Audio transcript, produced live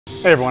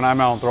Hey everyone, I'm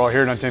Alan Thrall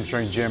here at Untamed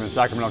Strength Gym in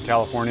Sacramento,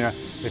 California.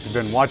 If you've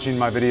been watching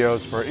my videos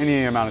for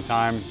any amount of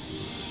time,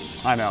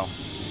 I know,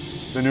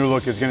 the new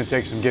look is going to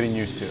take some getting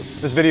used to.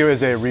 This video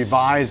is a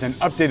revised and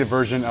updated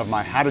version of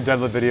my How to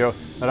Deadlift video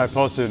that I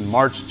posted in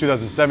March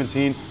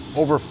 2017,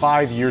 over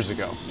 5 years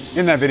ago.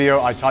 In that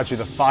video, I taught you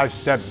the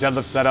 5-step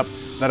deadlift setup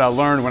that I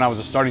learned when I was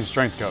a starting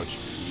strength coach.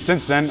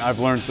 Since then, I've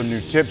learned some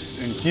new tips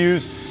and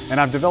cues, and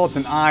I've developed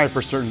an eye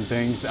for certain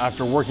things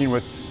after working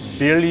with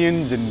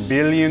billions and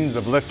billions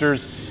of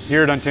lifters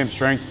here at Untamed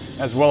Strength,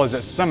 as well as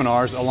at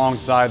seminars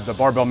alongside the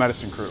barbell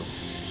medicine crew.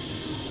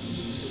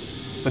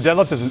 The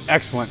deadlift is an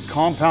excellent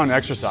compound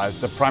exercise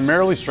that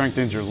primarily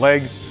strengthens your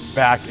legs,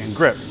 back, and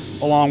grip,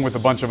 along with a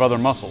bunch of other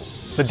muscles.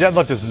 The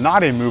deadlift is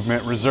not a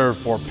movement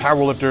reserved for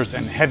powerlifters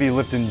and heavy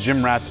lifting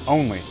gym rats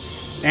only.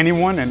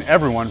 Anyone and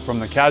everyone from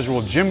the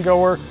casual gym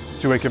goer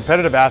to a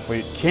competitive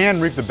athlete can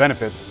reap the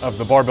benefits of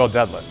the barbell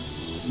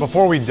deadlift.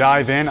 Before we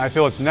dive in, I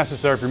feel it's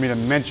necessary for me to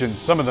mention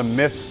some of the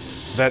myths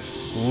that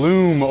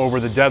loom over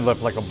the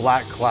deadlift like a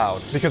black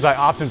cloud, because I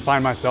often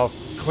find myself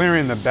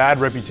clearing the bad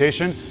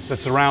reputation that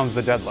surrounds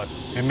the deadlift.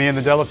 And me and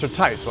the deadlift are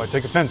tight, so I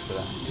take offense to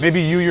that.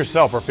 Maybe you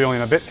yourself are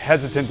feeling a bit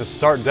hesitant to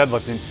start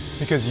deadlifting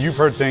because you've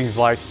heard things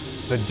like,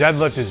 the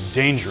deadlift is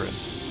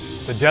dangerous,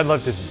 the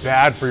deadlift is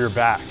bad for your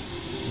back,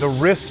 the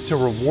risk to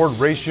reward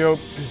ratio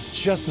is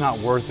just not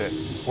worth it.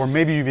 Or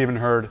maybe you've even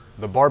heard,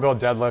 the barbell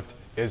deadlift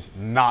is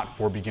not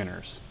for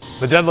beginners.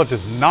 The deadlift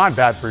is not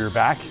bad for your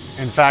back.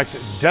 In fact,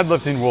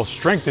 deadlifting will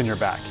strengthen your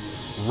back.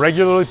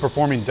 Regularly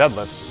performing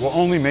deadlifts will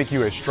only make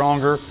you a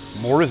stronger,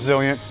 more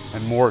resilient,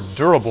 and more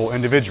durable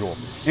individual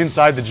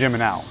inside the gym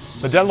and out.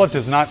 The deadlift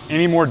is not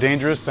any more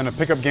dangerous than a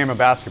pickup game of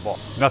basketball.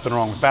 Nothing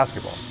wrong with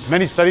basketball.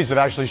 Many studies have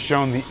actually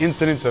shown the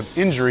incidence of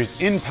injuries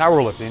in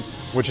powerlifting,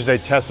 which is a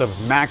test of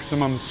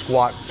maximum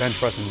squat, bench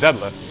press, and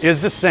deadlift,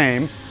 is the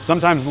same,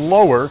 sometimes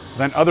lower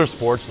than other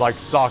sports like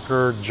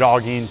soccer,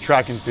 jogging,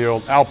 track and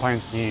field, alpine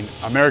skiing,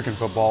 American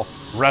football,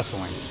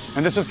 wrestling.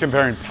 And this is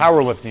comparing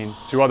powerlifting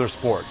to other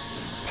sports.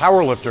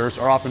 Powerlifters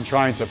are often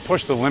trying to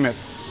push the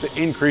limits to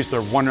increase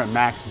their 1 rep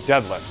max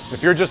deadlift.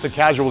 If you're just a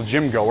casual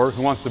gym goer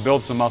who wants to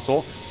build some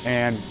muscle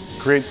and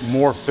create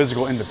more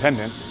physical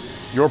independence,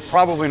 you're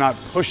probably not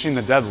pushing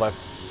the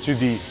deadlift to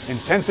the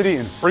intensity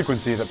and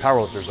frequency that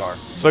powerlifters are.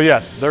 So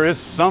yes, there is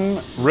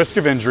some risk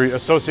of injury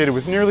associated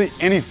with nearly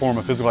any form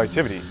of physical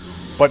activity,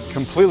 but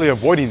completely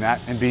avoiding that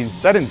and being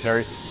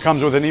sedentary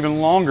comes with an even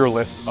longer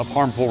list of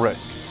harmful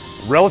risks.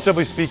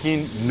 Relatively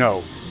speaking,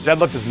 no.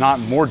 Deadlift is not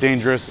more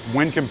dangerous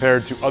when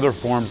compared to other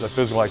forms of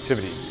physical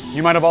activity.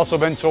 You might have also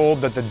been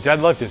told that the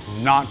deadlift is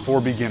not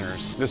for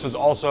beginners. This is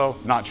also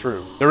not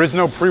true. There is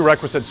no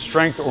prerequisite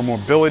strength or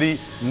mobility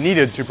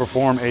needed to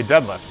perform a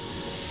deadlift.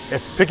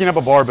 If picking up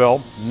a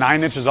barbell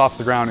 9 inches off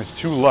the ground is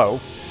too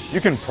low,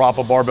 you can prop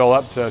a barbell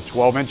up to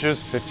 12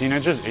 inches, 15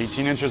 inches,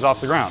 18 inches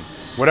off the ground.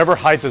 Whatever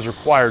height is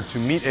required to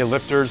meet a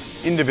lifter's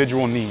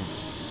individual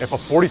needs. If a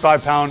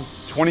 45-pound,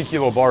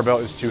 20-kilo barbell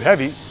is too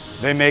heavy,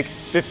 they make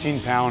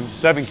 15-pound,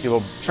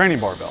 7-kilo training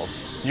barbells.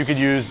 You could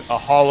use a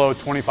hollow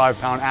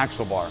 25-pound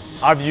axle bar.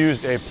 I've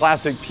used a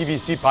plastic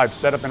PVC pipe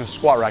set up in a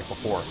squat rack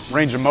before.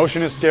 Range of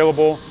motion is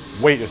scalable,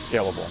 weight is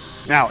scalable.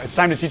 Now, it's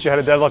time to teach you how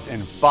to deadlift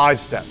in 5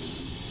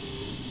 steps.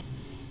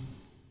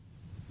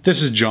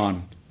 This is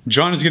John.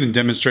 John is going to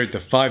demonstrate the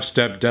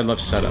 5-step deadlift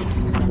setup.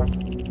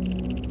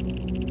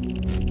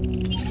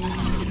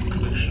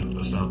 Connection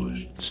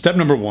established. Step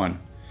number 1.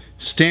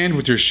 Stand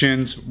with your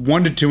shins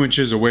 1 to 2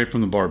 inches away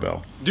from the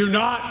barbell. Do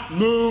not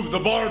move the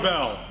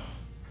barbell.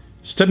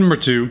 Step number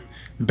 2.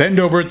 Bend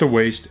over at the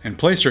waist and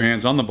place your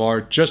hands on the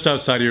bar just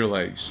outside of your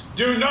legs.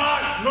 Do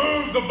not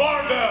move the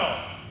barbell.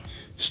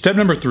 Step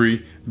number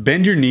 3.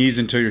 Bend your knees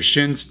until your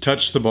shins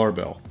touch the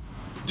barbell.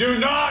 Do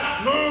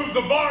not move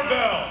the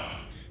barbell.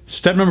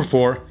 Step number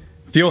 4.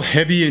 Feel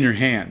heavy in your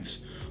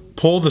hands.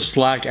 Pull the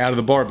slack out of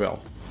the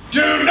barbell.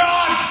 Do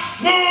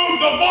not move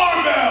the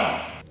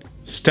barbell.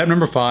 Step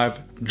number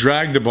 5.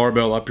 Drag the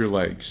barbell up your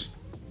legs.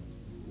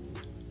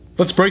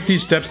 Let's break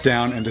these steps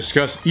down and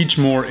discuss each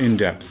more in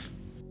depth.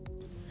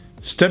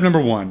 Step number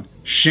 1.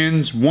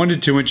 Shins 1 to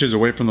 2 inches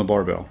away from the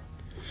barbell.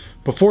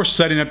 Before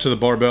setting up to the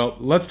barbell,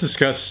 let's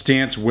discuss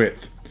stance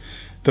width.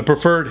 The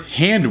preferred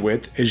hand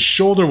width is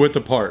shoulder width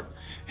apart,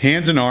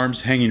 hands and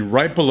arms hanging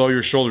right below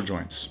your shoulder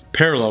joints,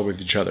 parallel with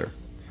each other.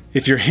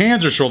 If your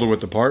hands are shoulder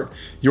width apart,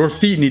 your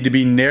feet need to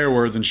be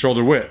narrower than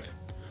shoulder width.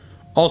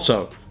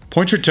 Also,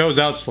 point your toes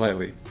out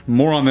slightly.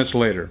 More on this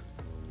later.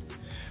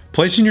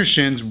 Placing your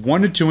shins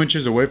 1 to 2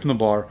 inches away from the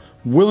bar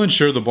will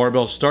ensure the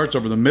barbell starts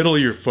over the middle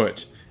of your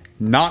foot,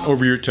 not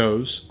over your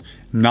toes,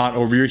 not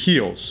over your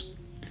heels.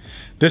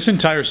 This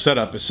entire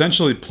setup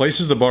essentially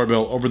places the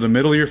barbell over the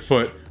middle of your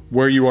foot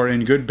where you are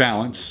in good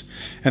balance,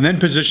 and then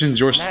positions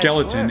your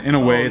skeleton in a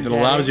way that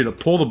allows you to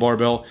pull the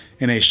barbell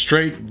in a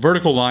straight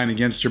vertical line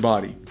against your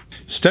body.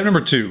 Step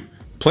number 2.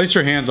 Place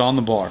your hands on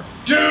the bar.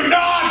 Do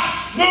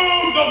not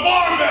move the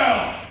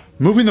barbell!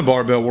 Moving the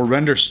barbell will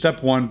render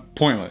step 1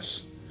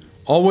 pointless.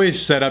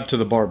 Always set up to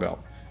the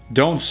barbell.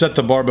 Don't set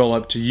the barbell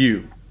up to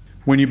you.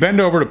 When you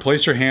bend over to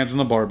place your hands on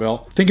the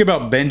barbell, think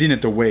about bending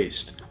at the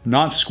waist.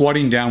 not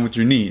squatting down with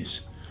your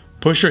knees.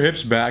 Push your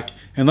hips back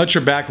and let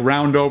your back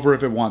round over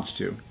if it wants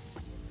to.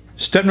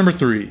 Step number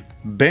 3,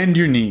 bend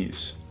your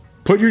knees.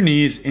 Put your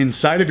knees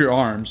inside of your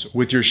arms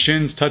with your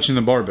shins touching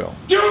the barbell.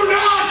 Do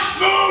not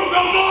move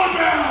the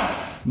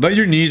barbell! Let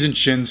your knees and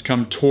shins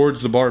come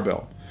towards the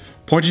barbell.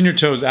 Pointing your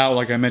toes out,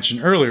 like I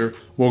mentioned earlier,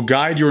 will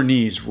guide your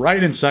knees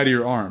right inside of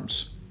your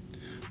arms.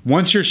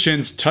 Once your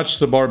shins touch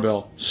the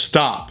barbell,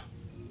 stop.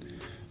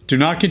 Do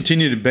not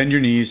continue to bend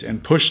your knees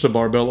and push the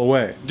barbell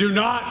away. Do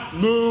not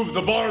move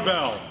the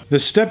barbell!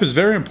 This step is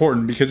very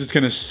important because it's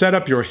going to set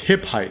up your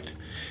hip height.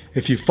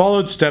 If you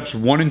followed steps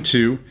 1 and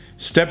 2,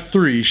 step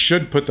 3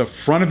 should put the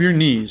front of your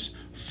knees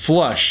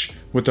flush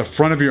with the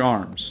front of your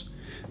arms.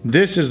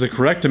 This is the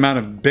correct amount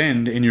of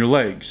bend in your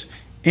legs,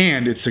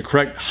 and it's the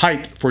correct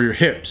height for your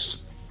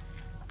hips.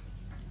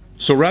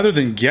 So rather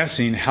than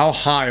guessing how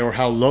high or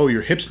how low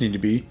your hips need to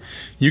be,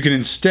 you can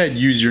instead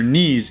use your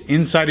knees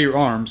inside of your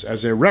arms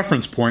as a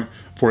reference point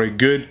for a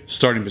good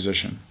starting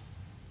position.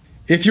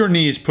 If your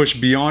knees push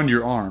beyond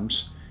your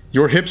arms,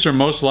 your hips are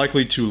most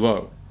likely too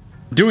low.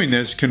 Doing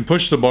this can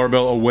push the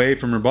barbell away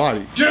from your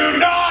body. Do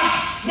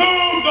not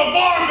move the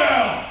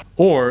barbell!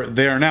 Or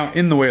they are now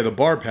in the way of the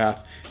bar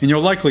path and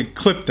you'll likely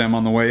clip them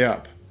on the way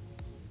up.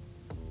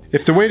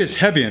 If the weight is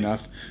heavy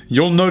enough,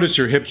 you'll notice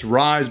your hips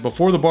rise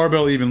before the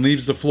barbell even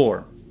leaves the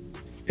floor.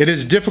 It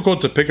is difficult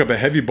to pick up a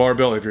heavy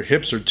barbell if your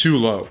hips are too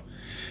low.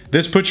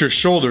 This puts your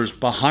shoulders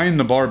behind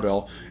the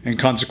barbell, and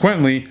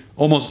consequently,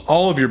 almost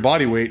all of your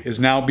body weight is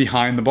now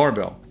behind the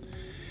barbell.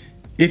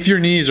 If your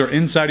knees are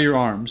inside of your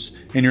arms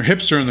and your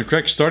hips are in the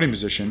correct starting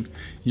position,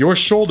 your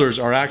shoulders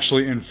are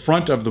actually in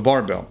front of the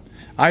barbell.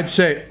 I'd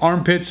say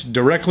armpits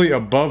directly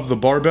above the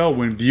barbell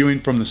when viewing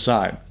from the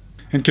side.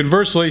 And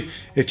conversely,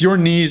 if your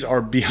knees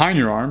are behind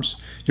your arms,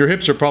 your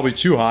hips are probably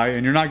too high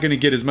and you're not going to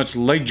get as much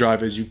leg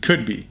drive as you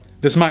could be.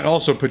 This might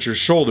also put your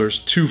shoulders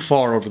too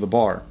far over the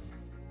bar.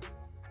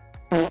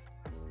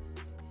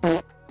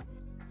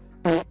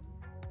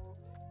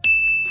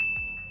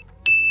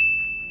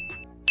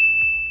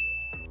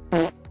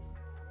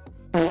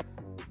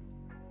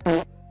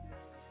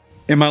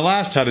 In my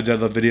last how to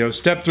deadlift video,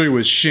 step 3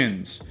 was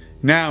shins.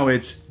 Now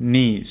it's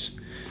knees.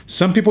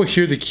 Some people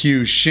hear the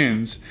cue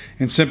shins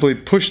and simply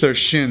push their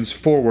shins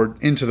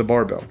forward into the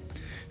barbell,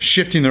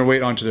 shifting their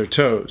weight onto their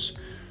toes.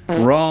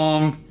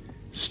 Wrong.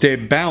 Stay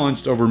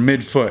balanced over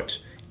mid-foot.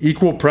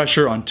 Equal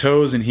pressure on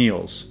toes and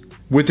heels.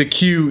 With the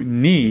cue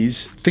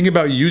knees, think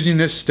about using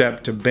this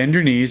step to bend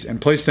your knees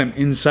and place them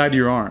inside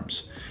your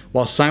arms,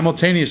 while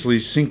simultaneously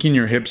sinking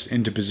your hips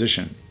into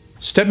position.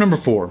 Step number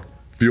 4.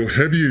 Feel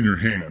heavy in your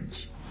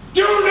hands.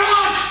 Do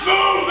not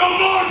move the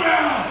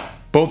barbell!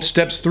 Both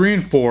steps 3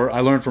 and 4 I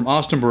learned from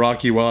Austin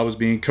Baraki while I was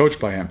being coached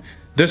by him.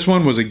 This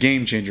one was a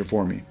game changer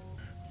for me.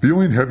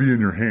 Feeling heavy in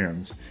your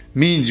hands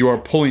means you are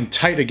pulling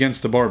tight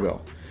against the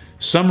barbell.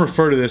 Some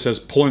refer to this as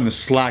pulling the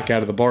slack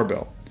out of the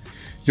barbell.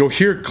 You'll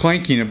hear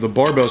clanking of the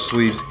barbell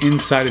sleeves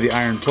inside of the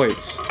iron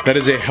plates. That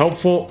is a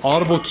helpful,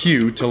 audible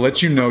cue to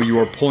let you know you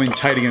are pulling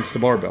tight against the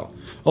barbell,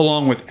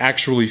 along with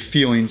actually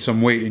feeling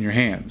some weight in your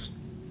hands.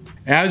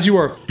 As you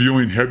are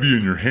feeling heavy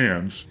in your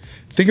hands,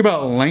 think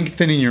about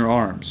lengthening your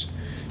arms.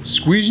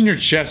 Squeezing your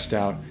chest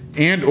out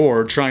and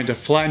or trying to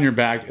flatten your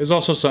back is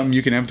also something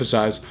you can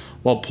emphasize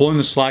while pulling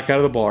the slack out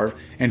of the bar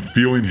and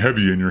feeling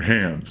heavy in your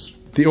hands.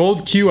 The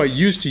old cue I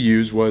used to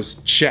use was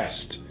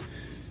chest.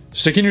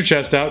 Sticking your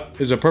chest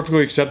out is a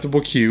perfectly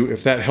acceptable cue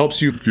if that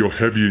helps you feel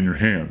heavy in your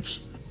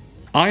hands.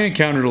 I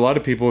encountered a lot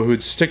of people who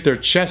would stick their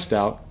chest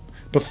out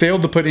but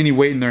failed to put any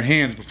weight in their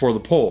hands before the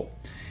pull.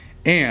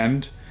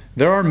 And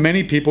there are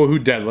many people who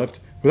deadlift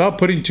without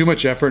putting too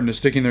much effort into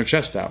sticking their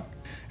chest out.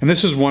 And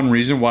this is one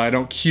reason why I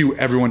don't cue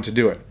everyone to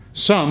do it.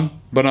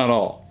 Some, but not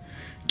all.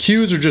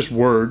 Cues are just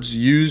words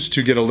used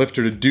to get a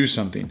lifter to do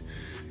something.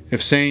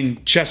 If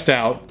saying chest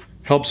out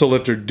helps a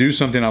lifter do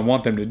something I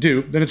want them to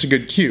do, then it's a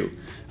good cue.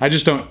 I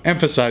just don't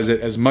emphasize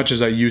it as much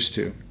as I used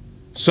to.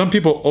 Some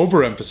people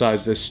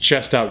overemphasize this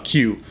chest out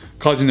cue,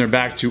 causing their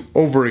back to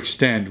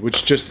overextend,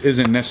 which just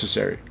isn't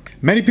necessary.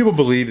 Many people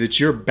believe that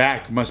your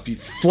back must be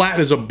flat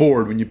as a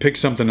board when you pick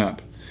something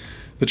up.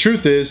 The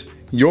truth is,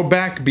 your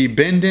back be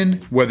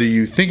bending whether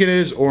you think it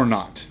is or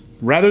not.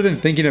 Rather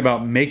than thinking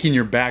about making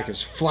your back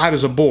as flat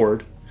as a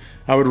board,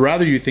 I would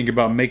rather you think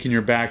about making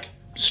your back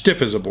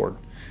stiff as a board.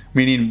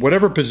 Meaning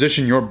whatever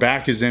position your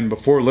back is in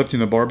before lifting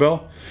the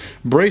barbell,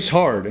 brace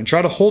hard and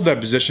try to hold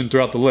that position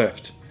throughout the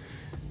lift.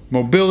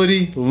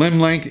 Mobility, limb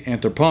length,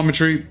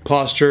 anthropometry,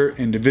 posture,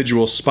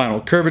 individual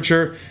spinal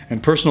curvature,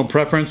 and personal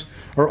preference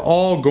are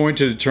all going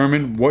to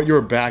determine what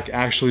your back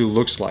actually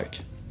looks like.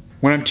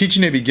 When I'm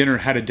teaching a beginner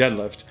how to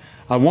deadlift,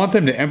 I want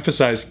them to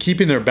emphasize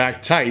keeping their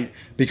back tight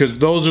because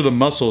those are the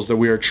muscles that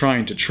we are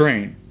trying to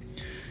train.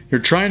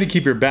 You're trying to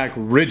keep your back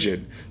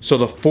rigid so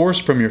the force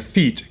from your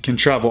feet can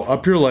travel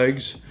up your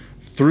legs,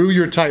 through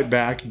your tight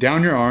back,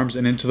 down your arms,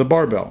 and into the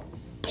barbell.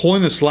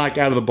 Pulling the slack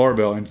out of the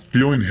barbell and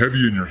feeling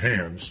heavy in your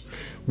hands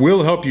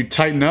will help you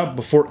tighten up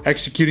before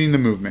executing the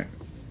movement.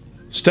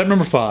 Step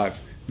number 5,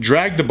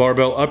 drag the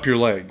barbell up your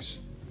legs.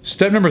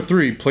 Step number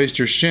 3, place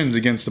your shins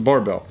against the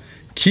barbell.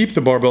 Keep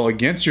the barbell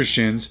against your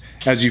shins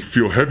as you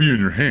Feel heavy in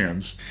your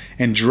hands.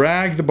 and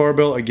drag the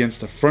barbell against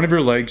the front of your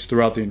legs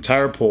throughout the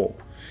entire pull.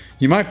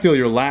 You might feel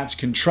your lats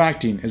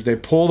contracting as they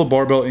pull the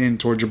barbell in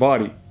towards your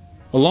body.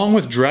 Along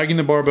with dragging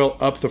the barbell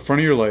up the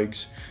front of your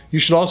legs, you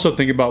should also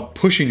think about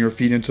pushing your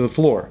feet into the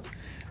floor.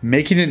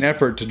 Making an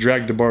effort to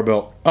drag the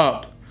barbell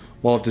up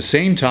while at the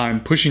same time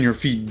pushing your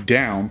feet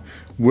down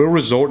will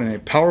result in a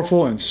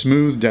powerful and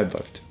smooth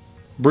deadlift.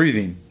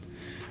 Breathing.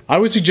 I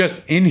would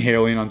suggest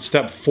inhaling on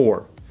step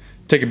 4.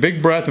 Take a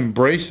big breath and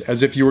brace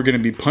as if you were going to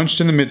be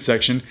punched in the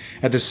midsection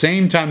at the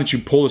same time that you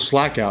pull the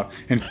slack out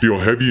and Feel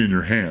heavy in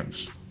your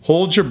hands.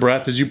 hold your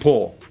breath as you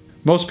pull.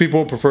 Most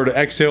people prefer to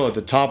exhale at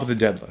the top of the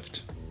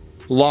deadlift.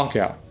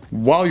 Lockout.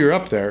 While you're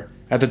up there,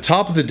 at the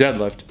top of the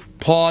deadlift,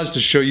 pause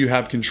to show you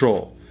have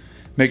control.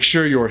 Make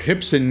sure your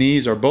hips and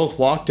knees are both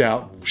locked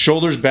out,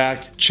 shoulders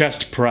back,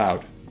 chest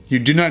proud. You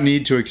do not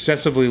need to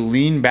excessively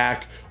lean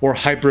back or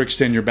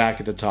hyperextend your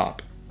back at the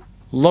top.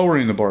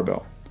 Lowering the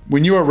barbell.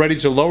 When you are ready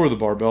to lower the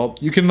barbell,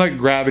 you can let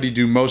gravity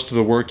do most of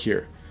the work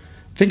here.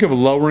 Think of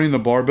lowering the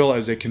barbell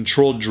as a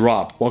controlled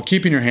drop while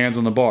keeping your hands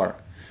on the bar.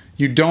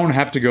 You don't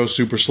have to go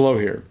super slow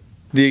here.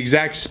 The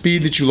exact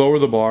speed that you lower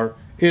the bar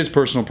is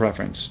personal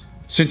preference.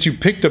 Since you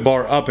pick the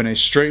bar up in a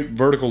straight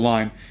vertical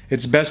line,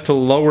 it's best to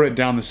lower it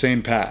down the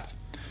same path.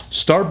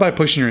 Start by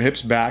pushing your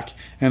hips back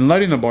and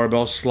letting the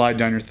barbell slide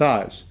down your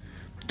thighs.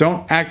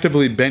 Don't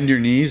actively bend your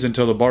knees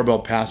until the barbell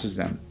passes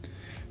them.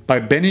 By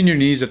bending your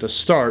knees at the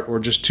start or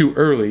just too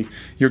early,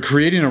 you're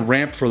creating a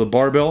ramp for the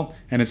barbell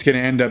and it's going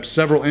to end up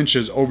several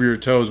inches over your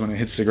toes when it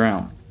hits the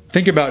ground.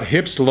 Think about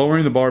hips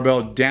lowering the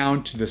barbell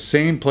down to the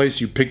same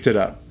place you picked it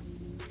up.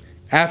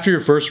 After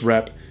your first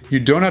rep, you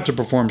don't have to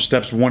perform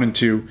steps 1 and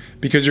 2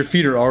 because your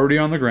feet are already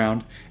on the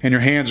ground and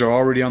your hands are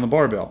already on the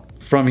barbell.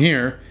 From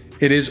here,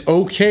 it is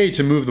okay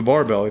to move the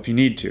barbell if you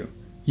need to.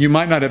 You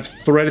might not have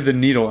threaded the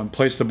needle and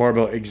placed the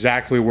barbell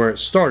exactly where it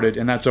started,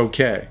 and that's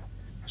okay.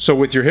 So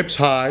with your hips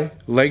high,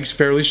 legs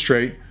fairly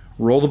straight,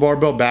 roll the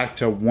barbell back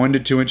to 1 to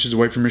 2 inches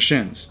away from your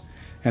shins,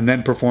 and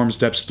then perform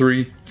steps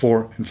 3,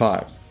 4, and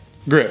 5.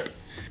 Grip.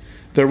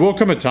 There will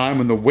come a time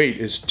when the weight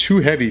is too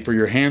heavy for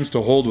your hands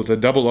to hold with a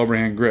double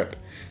overhand grip.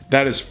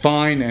 That is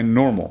fine and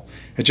normal.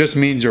 It just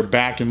means your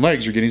back and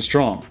legs are getting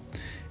strong.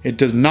 It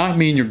does not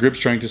mean your grip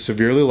strength is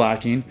severely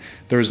lacking.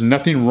 There is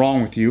nothing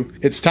wrong with you.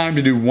 It's time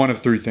to do one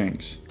of 3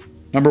 things.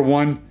 Number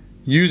 1,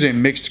 use a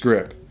mixed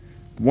grip.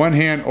 One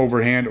hand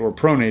overhand or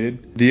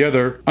pronated, the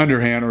other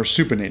underhand or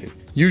supinated.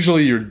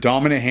 Usually your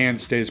dominant hand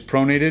stays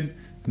pronated,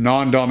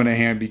 non-dominant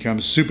hand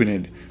becomes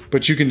supinated,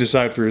 but you can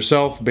decide for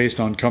yourself based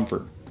on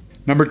comfort.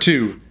 Number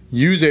 2,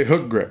 use a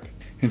hook grip.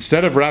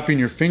 Instead of wrapping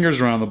your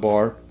fingers around the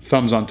bar,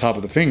 thumbs on top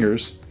of the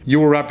fingers, you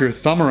will wrap your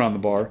thumb around the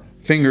bar,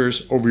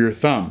 fingers over your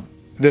thumb.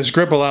 This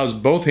grip allows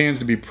both hands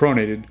to be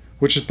pronated,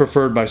 which is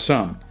preferred by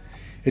some.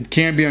 It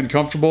can be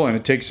uncomfortable and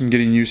it takes some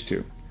getting used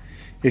to.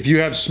 If you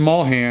have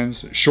small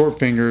hands, short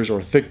fingers,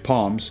 or thick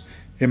palms,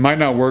 it might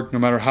not work no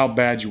matter how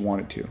bad you want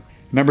it to.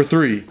 Number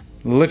 3,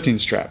 lifting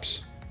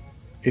straps.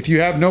 If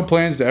you have no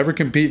plans to ever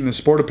compete in the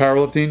sport of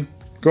powerlifting,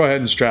 go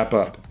ahead and strap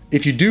up.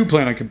 If you do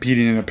plan on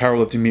competing in a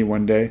powerlifting meet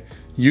one day,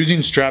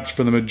 using straps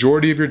for the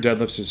majority of your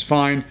deadlifts is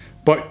fine,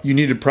 but you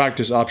need to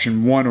practice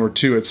option 1 or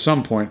 2 at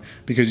some point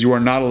because you are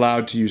not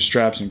allowed to use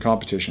straps in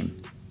competition.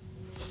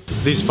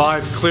 These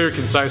 5 clear,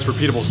 concise,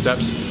 repeatable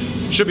steps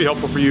should be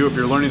helpful for you if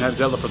you're learning how to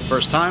deadlift for the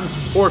first time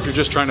or if you're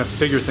just trying to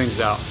figure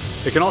things out.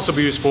 It can also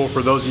be useful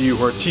for those of you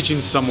who are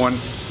teaching someone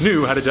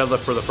new how to deadlift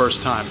for the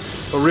first time.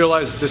 But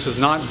realize this is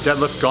not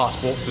deadlift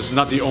gospel. This is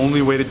not the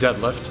only way to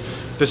deadlift.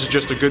 This is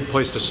just a good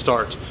place to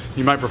start.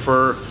 You might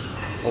prefer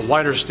a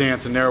wider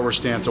stance, a narrower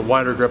stance, a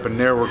wider grip, a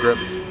narrower grip.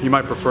 You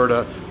might prefer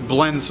to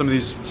blend some of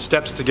these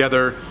steps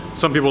together.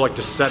 Some people like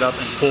to set up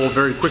and pull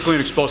very quickly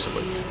and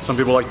explosively. Some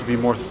people like to be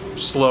more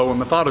slow and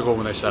methodical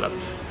when they set up.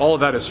 All of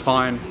that is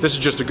fine. This is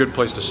just a good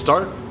place to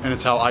start, and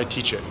it's how I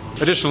teach it.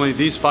 Additionally,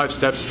 these 5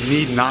 steps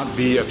need not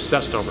be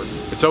obsessed over.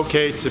 It's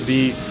okay to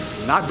be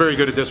not very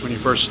good at this when you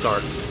first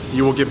start.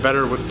 You will get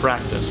better with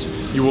practice.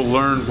 You will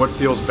learn what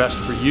feels best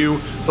for you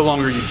the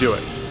longer you do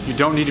it. You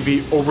don't need to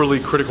be overly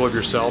critical of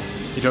yourself.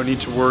 You don't need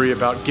to worry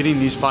about getting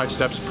these 5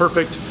 steps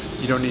perfect.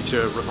 You don't need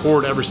to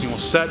record every single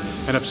set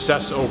and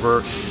obsess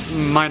over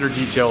minor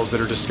details that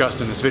are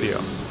discussed in this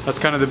video. That's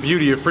kind of the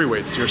beauty of free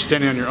weights. You're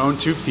standing on your own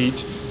 2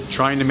 feet,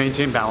 trying to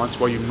maintain balance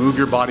while you move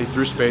your body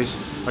through space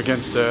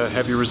against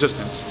heavy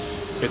resistance.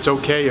 It's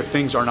okay if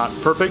things are not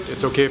perfect.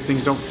 It's okay if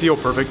things don't feel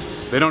perfect.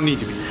 They don't need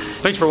to be.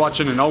 Thanks for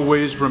watching, and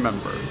always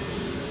remember,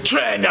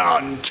 train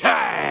on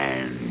time!